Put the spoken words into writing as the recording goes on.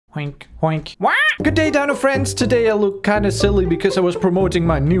Hoink, hoink. Wah! Good day, Dino friends. Today I look kind of silly because I was promoting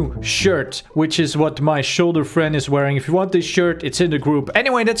my new shirt, which is what my shoulder friend is wearing. If you want this shirt, it's in the group.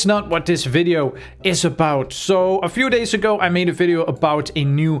 Anyway, that's not what this video is about. So, a few days ago, I made a video about a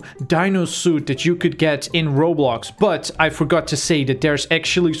new dino suit that you could get in Roblox. But I forgot to say that there's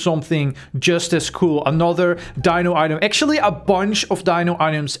actually something just as cool. Another dino item. Actually, a bunch of dino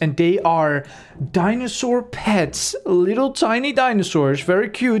items, and they are dinosaur pets. Little tiny dinosaurs, very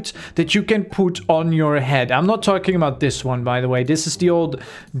cute, that you can put on your head. I'm not talking about this one, by the way. This is the old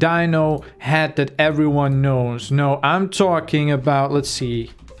dino hat that everyone knows. No, I'm talking about, let's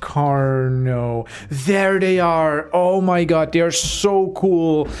see, Carno. There they are. Oh my god, they are so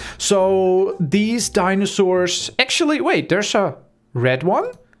cool. So these dinosaurs, actually, wait, there's a red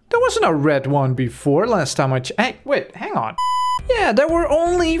one? There wasn't a red one before last time I hey, wait, hang on. Yeah, there were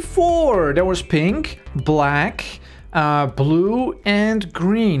only 4. There was pink, black, blue, and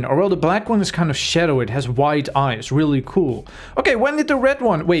green. Or well, the black one is kind of shadow. It has white eyes. Really cool. Okay, when did the red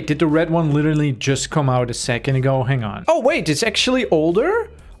one... Wait, did the red one literally just come out a second ago? Hang on. Oh, wait, it's actually older?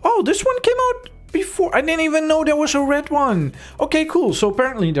 Oh, this one came out before. I didn't even know there was a red one. Okay, cool. So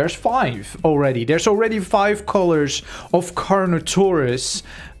apparently there's 5 already. There's already 5 colors of carnotaurus.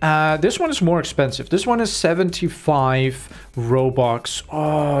 This one is more expensive. This one is 75 Robux.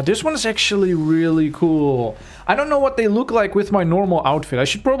 Oh, this one is actually really cool. I don't know what they look like with my normal outfit. I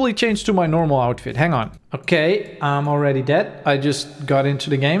should probably change to my normal outfit. Hang on. Okay, I'm already dead. I just got into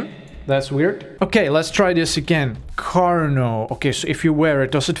the game. That's weird. Okay, let's try this again. Carno. Okay, so if you wear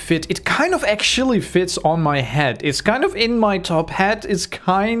it, does it fit? It kind of actually fits on my head. It's kind of in my top hat. It's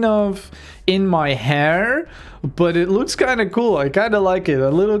kind of in my hair, but it looks kind of cool. I kind of like it.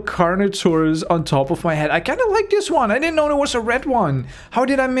 A little carnotaurus on top of my head. I kind of like this one. I didn't know there was a red one. How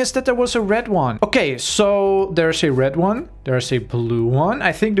did I miss that there was a red one? Okay, so there's a red one. There's a blue one.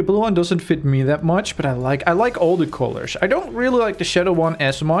 I think the blue one doesn't fit me that much, but I like all the colors. I don't really like the shadow one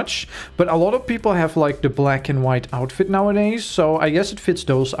as much, but a lot of people have like the black and white outfit nowadays, so I guess it fits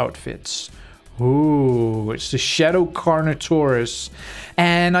those outfits. Ooh, it's the Shadow Carnotaurus.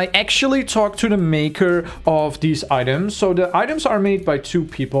 And I actually talked to the maker of these items. So the items are made by 2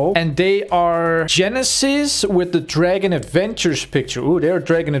 people. And they are Genesis with the Dragon Adventures picture. Ooh, they're a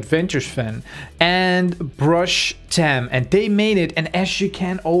Dragon Adventures fan. And Brush Tam. And they made it. And as you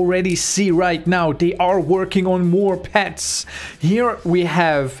can already see right now, they are working on more pets. Here we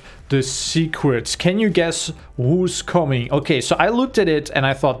have the secrets. Can you guess who's coming? Okay, so I looked at it and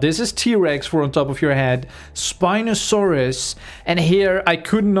I thought this is T-Rex for on top of your head, Spinosaurus, and here I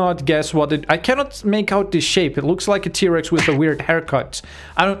could not guess what it... I cannot make out the shape. It looks like a T-Rex with a weird haircut.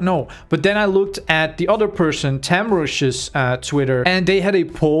 I don't know. But then I looked at the other person, Tamrush's Twitter, and they had a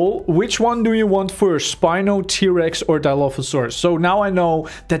poll. Which one do you want first? Spino, T-Rex, or Dilophosaurus? So now I know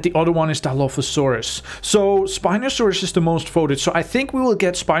that the other one is Dilophosaurus. So Spinosaurus is the most voted. So I think we will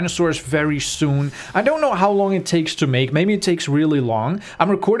get Spinosaurus very soon. I don't know how long it takes to make. Maybe it takes really long. I'm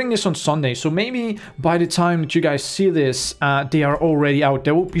recording this on Sunday, so maybe by the time that you guys see this, they are already out.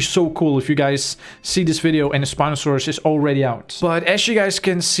 That would be so cool if you guys see this video and the Spinosaurus is already out. But as you guys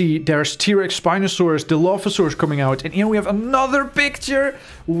can see, there's T-Rex, Spinosaurus, Dilophosaurus coming out, and here we have another picture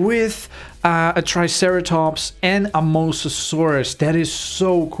with a Triceratops and a Mosasaurus. That is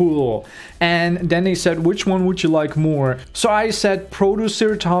so cool. And then they said, which one would you like more? So I said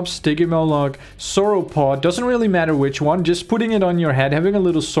Protoceratops, Stygimoloch, Sauropod. Doesn't really matter which one. Just putting it on your head. Having a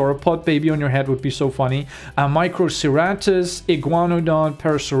little sauropod baby on your head would be so funny. Microceratus, Iguanodon,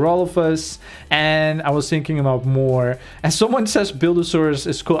 Parasaurolophus. And I was thinking about more. And someone says Buildosaurus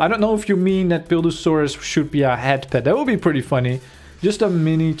is cool. I don't know if you mean that Buildosaurus should be a head pet. That would be pretty funny. Just a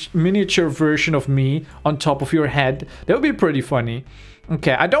miniature version of me on top of your head. That would be pretty funny.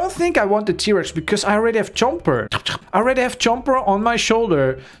 Okay, I don't think I want the T-Rex because I already have Chomper. I already have Chomper on my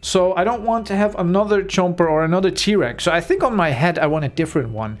shoulder. So I don't want to have another Chomper or another T-Rex. So I think on my head I want a different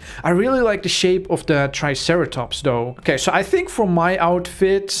one. I really like the shape of the Triceratops though. Okay, so I think for my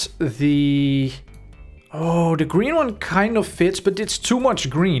outfit, the... Oh, the green one kind of fits, but it's too much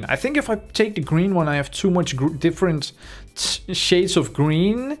green. I think if I take the green one, I have too much different shades of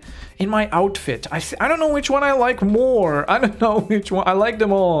green in my outfit. I don't know which one I like more. I don't know which one. I like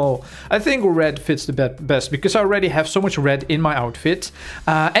them all. I think red fits the best because I already have so much red in my outfit.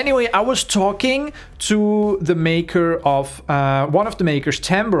 Anyway, I was talking to the maker of one of the makers,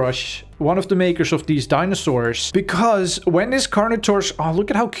 Tambrush, one of the makers of these dinosaurs, because when this Carnotaurus... Oh, look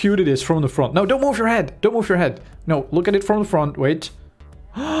at how cute it is from the front. No, don't move your head. Don't move your head. No, look at it from the front. Wait.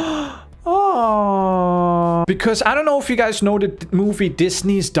 Oh, because I don't know if you guys know the movie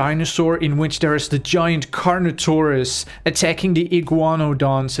Disney's Dinosaur, in which there is the giant carnotaurus attacking the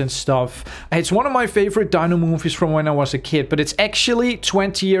iguanodons and stuff. It's one of my favorite dino movies from when I was a kid, but it's actually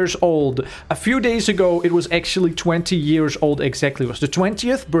 20 years old. A few days ago, it was actually 20 years old exactly. It was the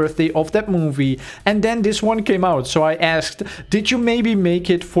 20th birthday of that movie, and then this one came out. So I asked, did you maybe make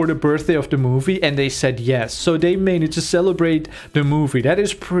it for the birthday of the movie? And they said yes. So they made it to celebrate the movie. That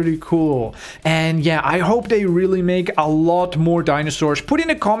is pretty cool. And yeah, I hope they really make a lot more dinosaurs. Put in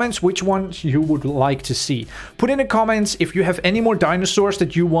the comments which ones you would like to see. Put in the comments if you have any more dinosaurs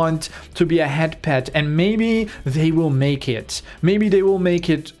that you want to be a head pet, and maybe they will make it. Maybe they will make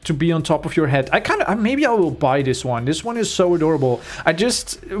it to be on top of your head. Maybe I will buy this one. This one is so adorable.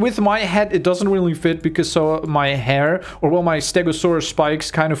 With my head, it doesn't really fit because my hair, or well, my stegosaurus spikes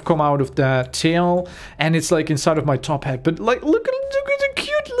kind of come out of the tail, and it's like inside of my top head. But like, look at the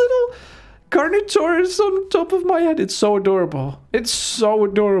cute little carnotaurus on top of my head. It's so adorable. It's so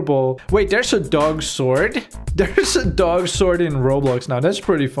adorable. Wait, there's a dog sword. There's a dog sword in Roblox now. That's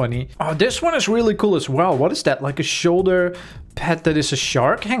pretty funny. Oh, this one is really cool as well. What is that? Like a shoulder pet that is a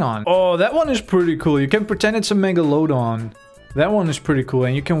shark? Hang on. Oh, that one is pretty cool. You can pretend it's a megalodon. That one is pretty cool.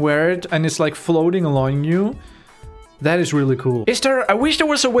 And you can wear it and it's like floating along you. That is really cool. I wish there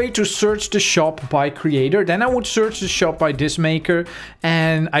was a way to search the shop by creator. Then I would search the shop by this maker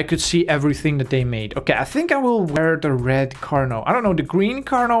and I could see everything that they made. Okay, I think I will wear the red Carno. I don't know, the green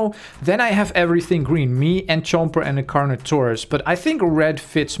Carno. Then I have everything green. Me and Chomper and the Carnotaurus. But I think red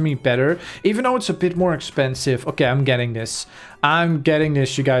fits me better, even though it's a bit more expensive. Okay, I'm getting this. I'm getting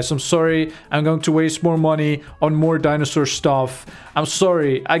this, you guys. I'm sorry. I'm going to waste more money on more dinosaur stuff. I'm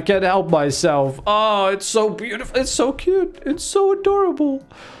sorry. I can't help myself. Oh, it's so beautiful. It's so cute. It's so adorable.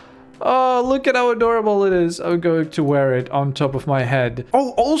 Oh, look at how adorable it is. I'm going to wear it on top of my head.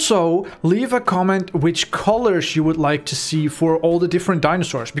 Oh, also, leave a comment which colors you would like to see for all the different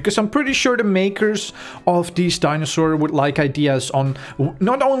dinosaurs. Because I'm pretty sure the makers of these dinosaurs would like ideas on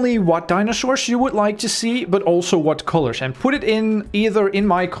not only what dinosaurs you would like to see, but also what colors. And put it in either in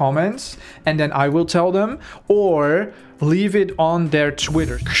my comments, and then I will tell them, or leave it on their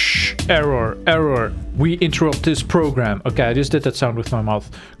Twitter. Error, error. We interrupt this program. Okay, I just did that sound with my mouth.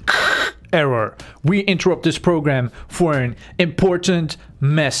 Error. We interrupt this program for an important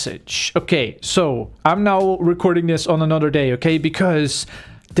message. Okay, so I'm now recording this on another day, okay? Because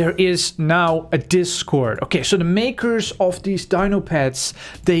there is now a Discord. Okay, so the makers of these dino pets,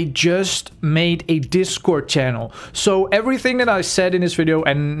 they just made a Discord channel. So everything that I said in this video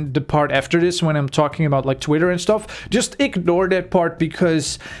and the part after this when I'm talking about like Twitter and stuff, just ignore that part,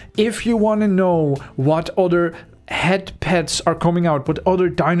 because if you want to know what other head pets are coming out, what other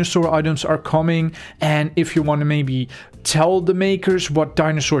dinosaur items are coming, and if you want to maybe tell the makers what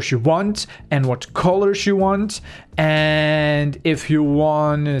dinosaurs you want and what colors you want, and if you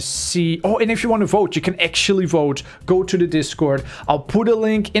want to see, oh, and if you want to vote, you can actually vote. Go to the Discord. I'll put a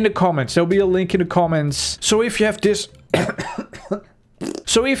link in the comments. There'll be a link in the comments. So if you have this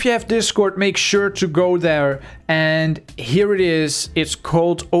So if you have Discord, make sure to go there, and here it is. It's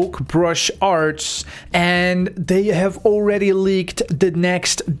called Oak Brush Arts, and they have already leaked the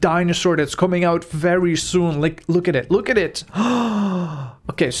next dinosaur that's coming out very soon. Like, look at it, look at it.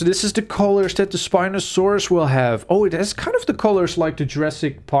 Okay, so this is the colors that the Spinosaurus will have. Oh, it has kind of the colors like the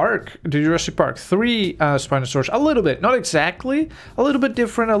Jurassic Park 3 Spinosaurus. A little bit, not exactly, a little bit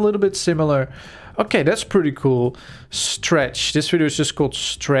different, a little bit similar. Okay, that's pretty cool. Stretch. This video is just called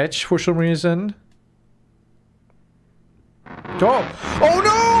Stretch for some reason. Oh! Oh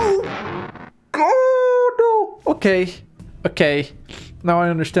no! Oh no! Okay. Okay. Now I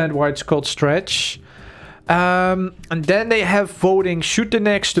understand why it's called Stretch. And then they have voting. Should the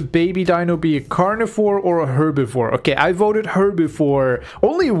next baby dino be a carnivore or a herbivore? Okay, I voted herbivore.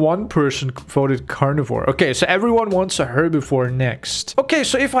 Only one person voted carnivore. Okay, so everyone wants a herbivore next. Okay,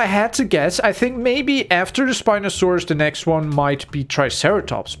 so if I had to guess, I think maybe after the Spinosaurus, the next one might be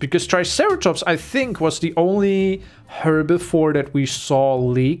Triceratops. Because Triceratops, I think, was the only herbivore that we saw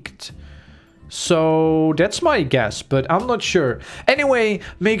leaked. So that's my guess, but I'm not sure. Anyway,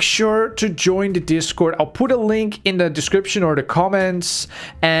 make sure to join the Discord. I'll put a link in the description or the comments,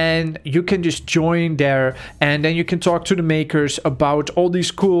 and you can just join there, and then you can talk to the makers about all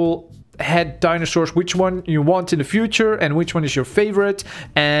these cool head dinosaurs, which one you want in the future and which one is your favorite,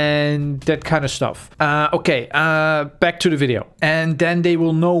 and that kind of stuff. Okay, back to the video. And then they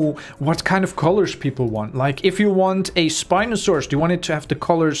will know what kind of colors people want. Like, if you want a Spinosaurus, do you want it to have the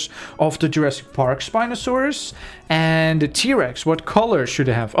colors of the Jurassic Park Spinosaurus? And the T-Rex, what color should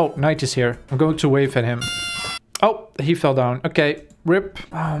it have? Oh, Knight is here. I'm going to wave at him. Oh, he fell down. Okay, rip.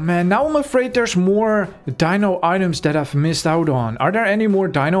 Oh man, now I'm afraid there's more dino items that I've missed out on. Are there any more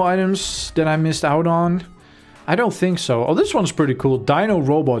dino items that I missed out on? I don't think so. Oh, this one's pretty cool. Dino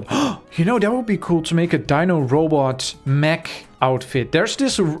robot. You know, that would be cool to make a dino robot mech outfit. There's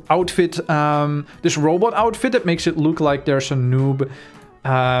this outfit, this robot outfit that makes it look like there's a noob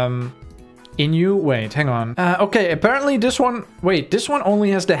in you. Wait, hang on. Okay, apparently this one... Wait, this one only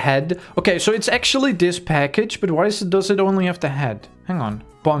has the head. Okay, so it's actually this package, but why does it only have the head? Hang on.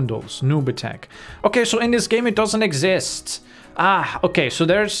 Bundles. Noob attack. Okay, so in this game it doesn't exist. Ah, okay, so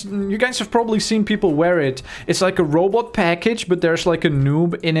there's... You guys have probably seen people wear it. It's like a robot package, but there's like a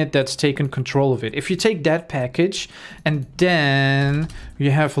noob in it that's taken control of it. If you take that package, and then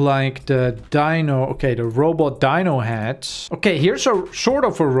you have like the dino... Okay, the robot dino head. Okay, here's a sort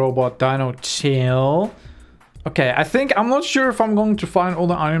of a robot dino tail. Okay, I think... I'm not sure if I'm going to find all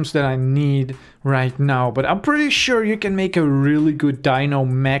the items that I need right now, but I'm pretty sure you can make a really good dino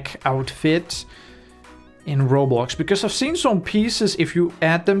mech outfit in Roblox, because I've seen some pieces, if you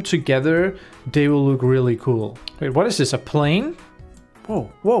add them together, they will look really cool. Wait, what is this? A plane?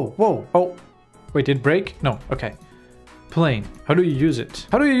 Whoa, whoa, whoa. Oh, wait, did it break? No, okay. Plane. How do you use it?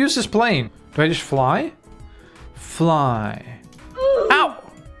 How do you use this plane? Do I just fly? Fly.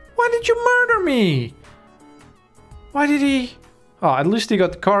 Ow! Why did you murder me? Why did he... Oh, at least he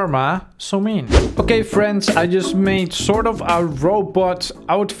got karma. So mean. Okay, friends, I just made sort of a robot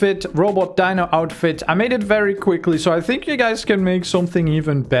outfit, robot dino outfit. I made it very quickly, so I think you guys can make something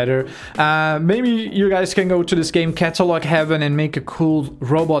even better. Maybe you guys can go to this game Catalog Heaven and make a cool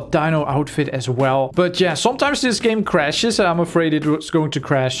robot dino outfit as well. But yeah, sometimes this game crashes, and I'm afraid it was going to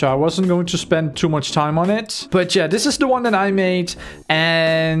crash, so I wasn't going to spend too much time on it. But yeah, this is the one that I made,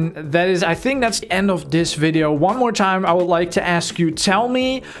 and that is, I think that's the end of this video. One more time, I would like to ask you, tell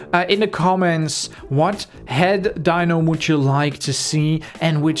me in the comments what head dino would you like to see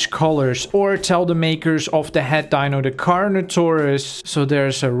and which colors, or tell the makers of the head dino, the carnotaurus. So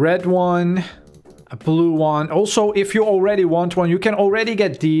there's a red one, a blue one. Also, if you already want one, you can already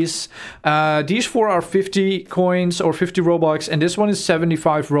get these. These four are 50 coins or 50 Robux, and this one is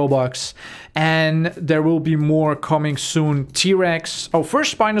 75 Robux. And there will be more coming soon. T-Rex. Oh,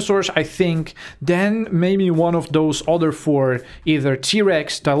 first Spinosaurus, I think. Then maybe one of those other four. Either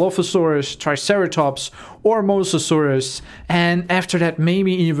T-Rex, Dilophosaurus, Triceratops, or Mosasaurus. And after that,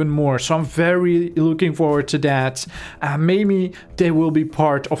 maybe even more. So I'm very looking forward to that. Maybe they will be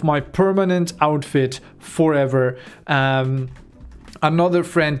part of my permanent outfit forever. Another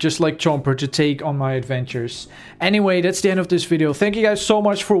friend just like Chomper to take on my adventures. Anyway, that's the end of this video. Thank you guys so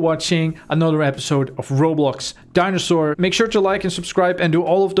much for watching another episode of Roblox Dinosaur. Make sure to like and subscribe and do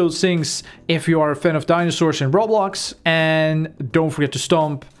all of those things if you are a fan of dinosaurs in Roblox. And don't forget to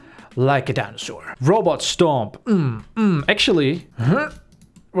stomp like a dinosaur. Robot stomp. Actually,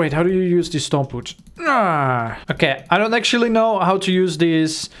 wait, how do you use these stomp boots? Okay, I don't actually know how to use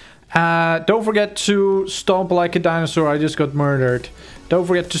these. Don't forget to stomp like a dinosaur. I just got murdered. Don't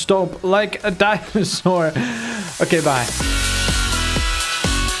forget to stomp like a dinosaur. Okay, bye.